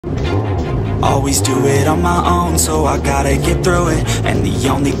Always do it on my own, so I gotta get through it. And the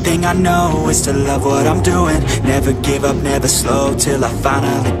only thing I know is to love what I'm doing. Never give up, never slow, till I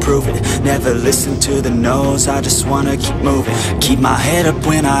finally prove it. Never listen to the no's, I just wanna keep moving. Keep my head up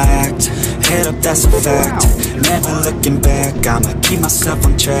when I act, head up, that's a fact. Never looking back, I'ma keep myself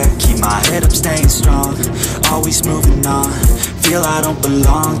on track. Keep my head up, staying strong, always moving on. Feel I don't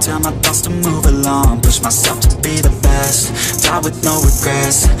belong, tell my thoughts to move along. Push myself to be the best, die with no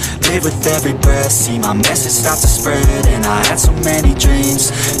regrets. Live with every breath, see my message start to spread. And I had so many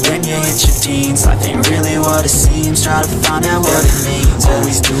dreams, then you hit your teens. Life ain't really what it seems, try to find out what it means.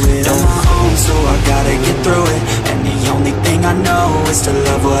 Always do it on my own, so I gotta get through it. And the only thing I know is to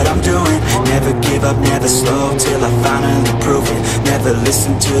love what I'm doing. Never give up, never slow, till I finally prove it. Never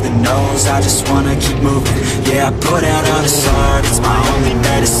listen to the no's, I just wanna keep moving. Yeah, I put out all this art, it's my only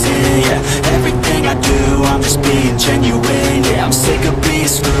medicine. Yeah, everything I do, I'm just being genuine. Yeah, I'm sick of being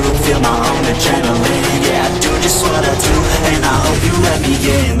screwed, feel my own adrenaline. Yeah, I do just what I do, and I hope you let me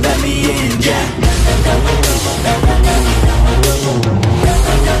in, yeah.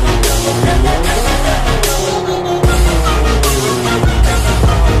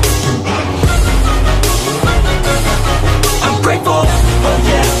 I'm grateful, oh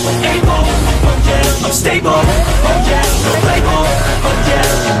yeah, able, oh yeah, I'm stable, oh yeah, no label, oh yeah,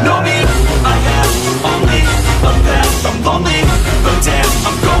 you know me, I have only a path, I'm lonely, but damn,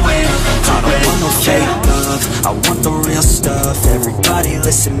 I'm going to win. I don't want no fake love, I want the real stuff. Everybody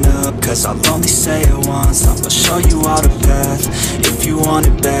listen up, cause I'll only say it once. I'm gonna show you all the path, if you want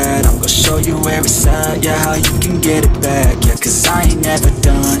it bad. I'm gonna show you where it's at, yeah, how you can get it back. Yeah, cause I ain't never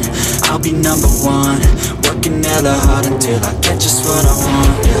done, I'll be number one. Working hella hard until I get just what I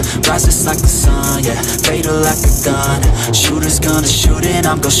want, yeah. Rises like the sun, yeah, fatal like a gun. Shooter's gonna shoot and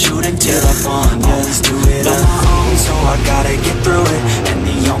I'm gonna shoot until I won, yeah. Always do it on my own, so I gotta get through it. And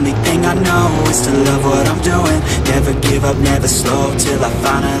the only thing I know is to love what I'm doing. Never give up, never slow, till I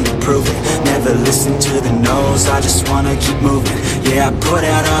finally prove it. Never listen to the no's, I just wanna keep moving. Yeah, I put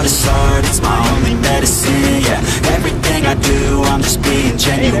out all this art, it's my only medicine. Yeah, everything I do, I'm just being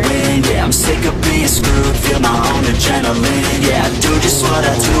genuine. Yeah, I'm sick of being screwed, feel my own adrenaline. Yeah, I do just what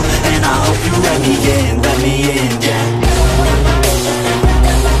I do, and I hope you let me in, yeah.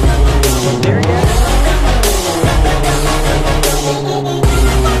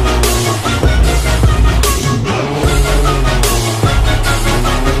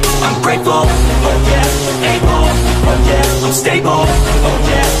 I'm grateful, oh yeah, able, oh yeah, I'm stable, oh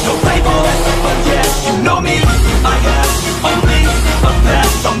yeah, no label, oh yeah, you know me, I have only a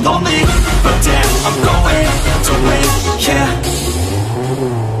path, I'm lonely, but damn, I'm going to win, yeah.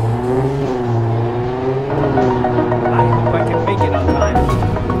 I hope I can make it on time.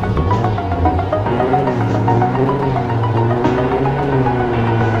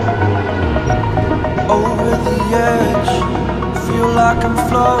 Over the edge, feel like I'm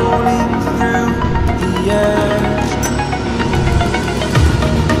floating through the air.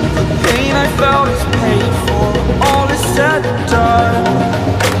 The pain I felt is paid for, all is said and done.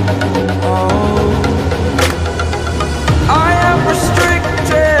 Oh, I am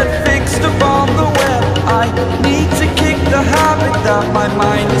restricted, fixed upon the web. I need to kick the habit that my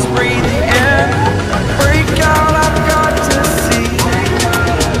mind is breathing in. Break out, I've got to see.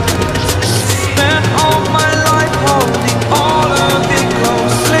 Spent all my life holding all of it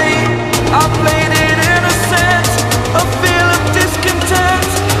closely. I played it innocent, a feel of discontent.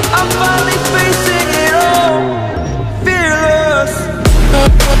 I'm finally facing it all, fearless.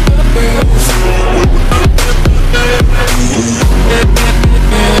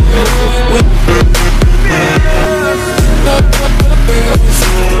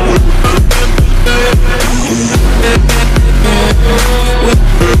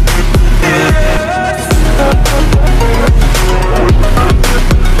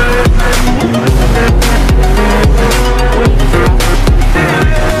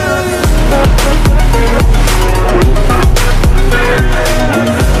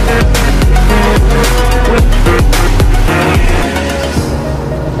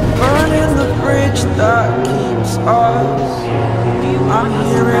 Burning the bridge that keeps us. I'm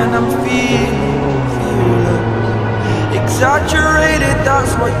here and I'm feeling fearless. Exaggerated,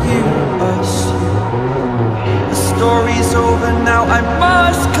 that's what you assume. The story's over now, I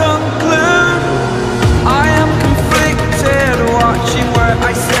must conclude. I am conflicted, watching where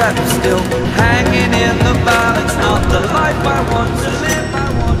I step still, hanging in the balance, not the life I want to live.